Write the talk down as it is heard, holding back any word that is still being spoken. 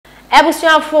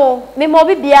Ebusuafo me mo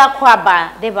bibia kwa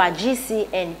ba de ba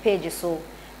GCN page so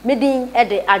medin e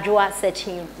de adwoa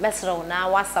searching mesro na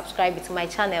wa subscribe to my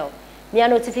channel near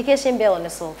notification bell on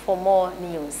so for more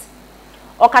news.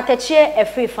 Okatachie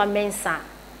efri fa mensa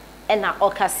e na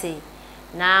okase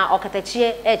na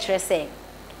okatachie e trese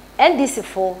NDC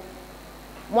fo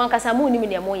mo ankasa mu nim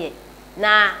ne moye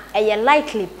na eye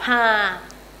likely pa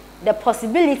the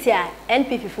possibility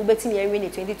NPP fo betimi win the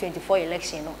 2024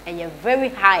 election no eye very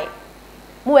high.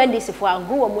 Mu NDC fo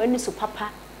agro mo anu so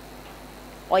papa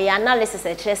or your analysis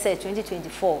at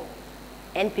 2024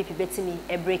 NPP betimi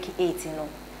e break 8 no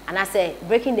and I say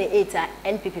breaking the 8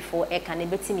 NPP for e can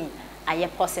betimi aye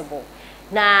possible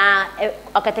na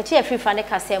okatachi efri fa ne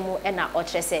kasemu e na o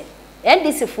trese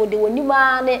NDC fo de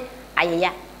wonima ne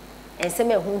ayeya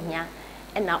ensem ehunhia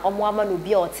e na omo ama no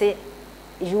bi ote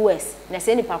US na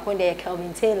say ni pakon de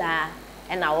Kelvin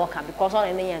e na worker because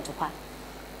on ne yentokwa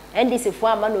NDC fo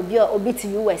ama no bi obi to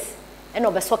US e na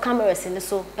obeso cameras ni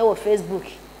so e wo Facebook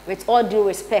with all due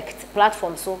respect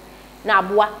platform so na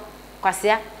aboa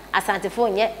kwasea asantefo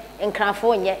nye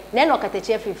nkranfo nye na no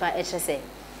katachi afrifa ehese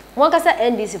mo kasa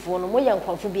NDC fo no mo ye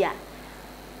nkonfo bia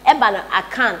e ba na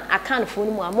akan fo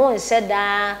no mu amon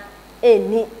sheda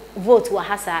eni vote wa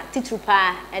hasa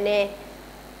titrupa ene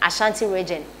Ashanti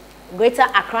region Greater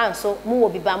Accra so mu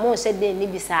obi ba mo sheda eni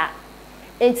bisa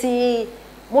enti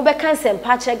mo be kan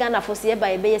sempa che Ghana fo se ye ba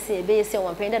ebeyese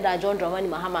won pende da John Dramani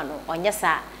Mahama no onye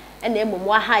sa ena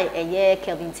emomwa high eye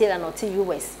Kelvin no ti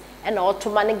US ena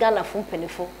otoma ne Ghana fo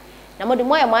mpanifo na mo de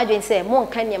mo ya mo adwen se mo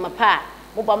nka ne mapa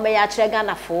mo ba me ya kire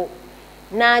Ghana fo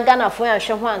na Ghana fo ya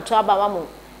hwe ho anto aba ma mo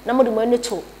na mo de mo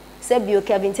anuto se bio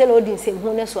Kelvin odi nsem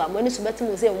hu ne so a mo ani so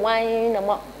betim se wan na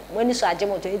mo ani so agye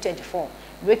mo 2024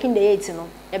 breaking the 8 no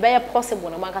e be possible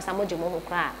na mankasa mo je mo ho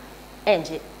kra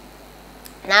enje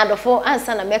na adofo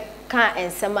ansa na meka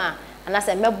ensem a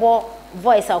anase mebo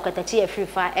voice a okatachi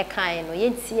efrifa e kan no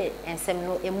yentie ensem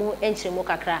no emu enchiremu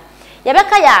kakra ye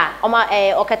beka ya oma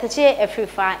okatachi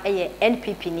efrifa eye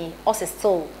NPP ni also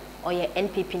still oye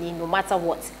NPP ni no matter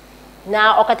what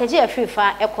na okatachi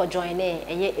efrifa e join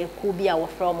eye eku bi a wo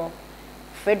from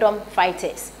freedom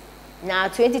fighters na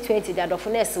 2020 da adofo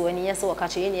na ese wani yese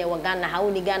wakache ye ne wo Ghana ha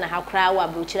uni Ghana ha kra wa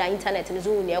brochira internet ni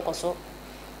zo uni ekoso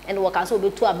and work also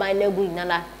be to abide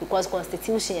nana because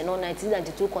constitution you know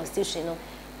 1992 constitution no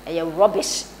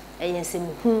rubbish ensem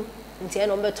hu nti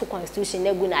no be to constitution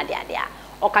na gu na ade ade a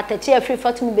okatachi afri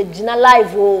fatum be gina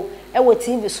live o e wo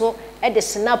TV so e de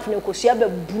snap ne kosia be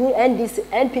bru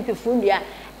NPP fundia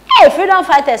freedom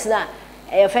fighters na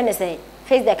friend say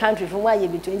face the country from why you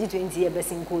be 2020 e be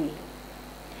sinko yi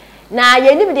na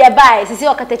ye ni be dey buy sisi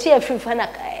okatachi afri fa na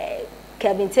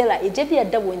Kelvin e je bi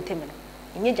ada wo ntem no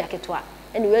enye jacket a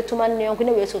ene we tuma ne yonko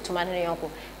ne we so tuma ne yonko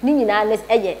ni nyina ne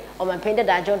eye o mampende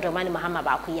da John Dramani Mahama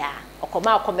ba ko ya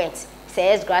okoma comment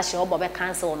says grass obo be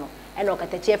cancel no ene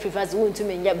okatachi afrifa zu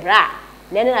ntumi nye bra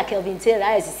na ne na Kelvin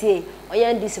ICC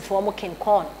oye NDC form King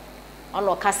Corn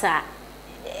ono kasa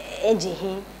enji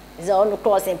hin ze ono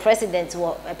cross president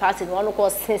wo party no ono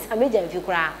cross Sami Jamfi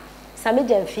kura Sami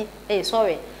Jamfi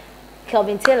sorry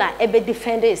Kelvin ebe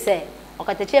defender say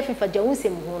okatachi afrifa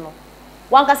jawunsem hu no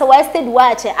one kasa wa state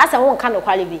watch asa won kan no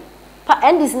kwale bi pa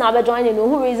NDC na be join no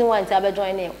who reason why ta be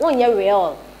join won ye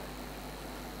real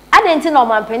adenti no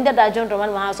man pende da John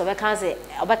Dramani Mahama so be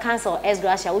cancel S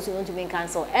Gracia we want to be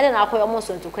cancel ene na akoyo mo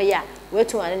so to kwaya we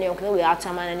tu ane ne yonko we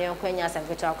atama ne yonko nya asam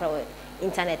fetu akra we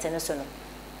internet ne so no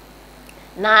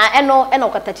na eno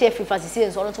okatachi afifa sisi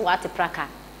nso no to wa tepraka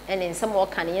ene nsem wo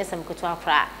kan ye nsem ketu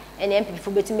akra ene MPP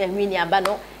fo betimi ahwini aba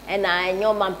no ena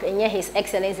enyo mampenye his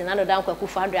excellency na no dan kwaku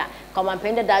fadra come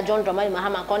pende da John Dramani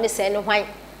Mahama ko ne se ne hwan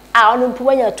a ono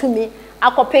mpuwanya tumi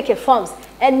akopeke forms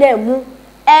ena mu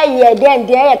eye den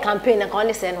de eye campaign na ko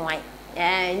ne se ne hwan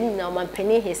ni na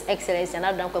mampenye his excellency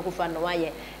na no dan kwaku fadra wa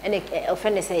ye ene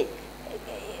ofene say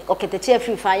oketachi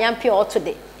afrifa yampe oto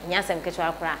de nyasem kecho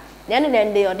akra na ne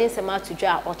nde odin sema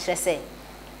tudwa o kire se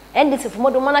NDC for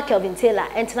modo mana Kelvin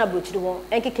entena brochiri won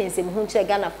enkeke nsem hu kire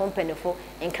Ghana fo mpenefo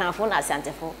nkranfo na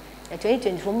asantefo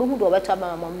 2024 mehu do obeto aba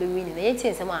mama mbe win na yeti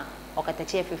nsem a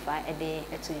okatachi afrifa ede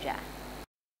etudwa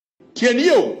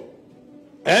tienio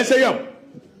sayam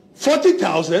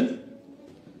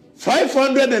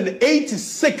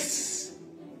 40,586.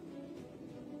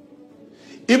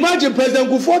 Imagine President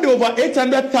Gafuo over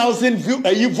 800,000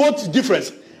 vote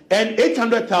difference and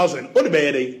 800,000 what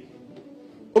be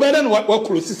what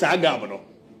close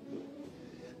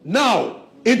now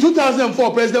in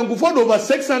 2004 President Gafuo over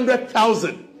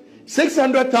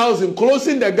 600,000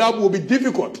 closing the gap will be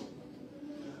difficult,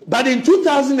 but in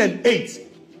 2008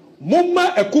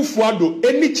 Mumma Ekufuado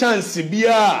any chance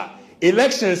biya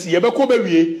elections yebeko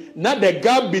bewie na the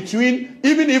gap between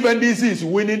even if NDC is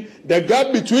winning the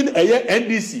gap between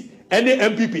NDC and the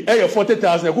MPP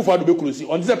 40,000 Akufo-Addo be close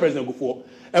on this President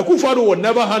Akufo-Addo will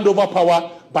never hand over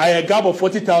power by a gap of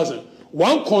 40,000.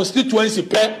 One constituency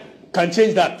pair can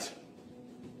change that.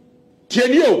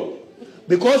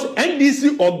 Because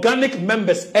NDC organic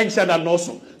members ensure that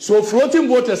also. So floating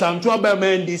voters are trying by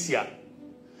NDC.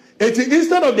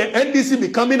 Instead of the NDC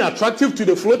becoming attractive to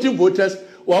the floating voters,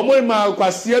 American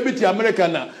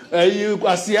you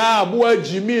kwasia abua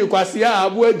Jimmy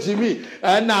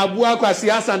na abua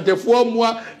kwasia santefo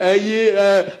mua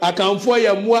akamfo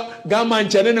ya mua gama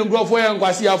nchene ne ngrofo ya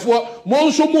kwasiafo mo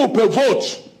nso mo per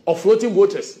vote of floating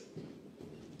voters.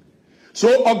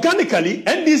 So organically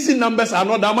NDC numbers are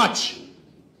not that much,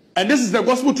 and this is the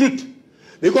gospel truth.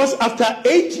 Because after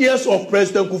 8 years of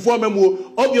President Kufuor,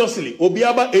 obviously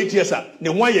obiaba 8 years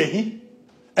ne ho ye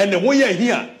and ne ho ye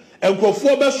here. And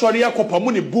Gafuo sorry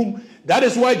kopamuni boom. That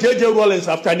is why JJ Rollins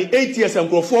after the 8 years and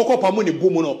Gafuo kopamuni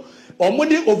boom no.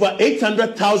 Omudi over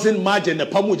 800,000 margin the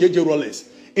pamu JJ Rollins.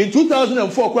 In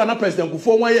 2004 Krana President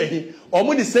Gafuo wanye he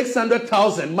omudi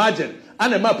 600,000 margin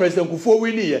and ma President Gafuo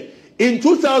wini. In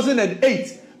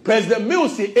 2008 President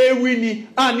Mills wini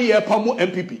ani pamu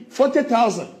MPP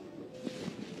 40,000.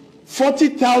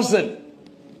 40,000.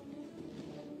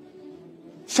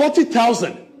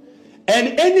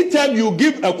 And anytime you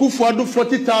give Akufo-Addo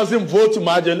 40,000 vote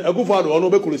margin, Akufo-Addo ono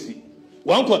be kulisi.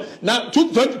 Now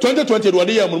 2020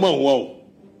 wadi ya mulma huwa.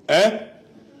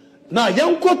 Now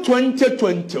yanko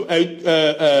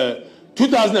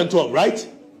 2012, right?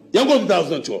 Yanko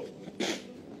 2012.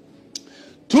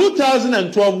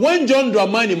 2012 when John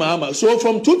Dramani Mahama. So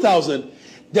from 2000,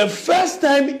 the first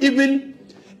time even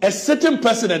a certain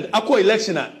president ako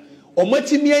electioner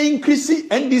omatimia increase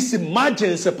NDC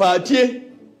margins party.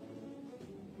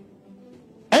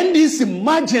 And these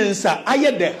margins are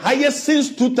higher the highest since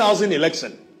 2000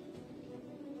 election.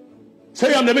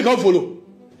 Say I'm the big follow.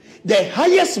 The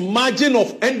highest margin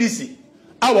of NDC.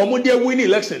 Our Monday winning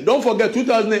election. Don't forget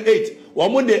 2008. Our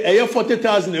Monday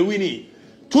 40,000 winning.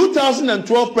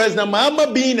 2012 President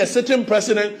Mahama being a certain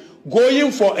president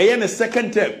going for a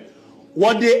second term.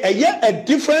 What they a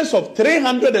difference of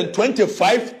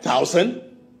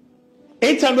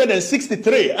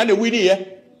 325,863 and a winning year.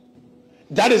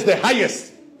 That is the highest.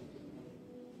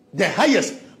 The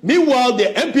highest. Meanwhile, the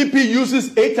MPP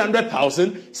uses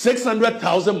 800,000,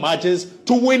 600,000 margins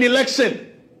to win election.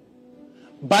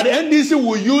 But NDC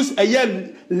will use a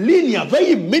linear,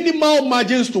 very minimal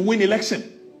margins to win election.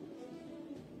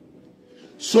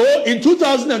 So in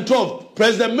 2012,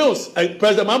 President Mills and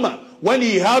President Mahama, when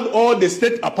he had all the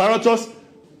state apparatus,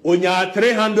 onya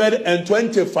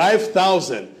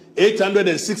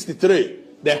 325,863,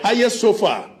 the highest so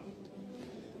far.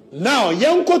 Now,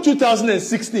 Yanko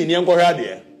 2016, Yanko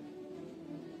Radia.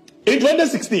 In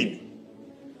 2016,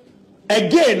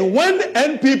 again, when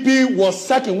NPP was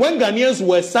sacking, when Ghanaians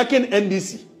were sacking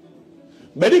NDC,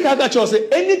 Medicata say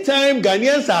anytime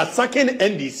Ghanaians are sacking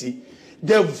NDC,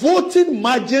 the voting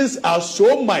margins are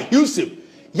so massive.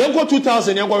 Yanko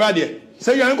 2000, Yanko Radia.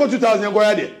 Say Yanko 2000, Yanko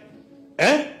Radia.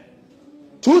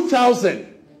 2000.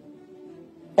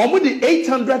 Almost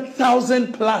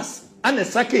 800,000 plus and a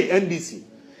sake NDC.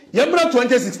 Yambra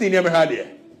 2016 yamra had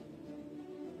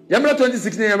Yambra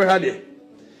 2016 yamra had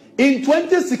in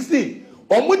 2016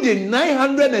 almost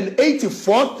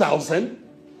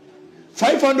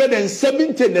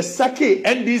 984,570 the sake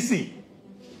NDC.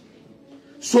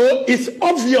 So it's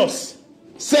obvious,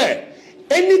 sir,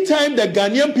 anytime the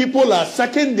Ghanaian people are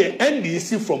sacking the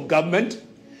NDC from government,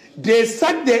 they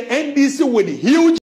sack the NDC with huge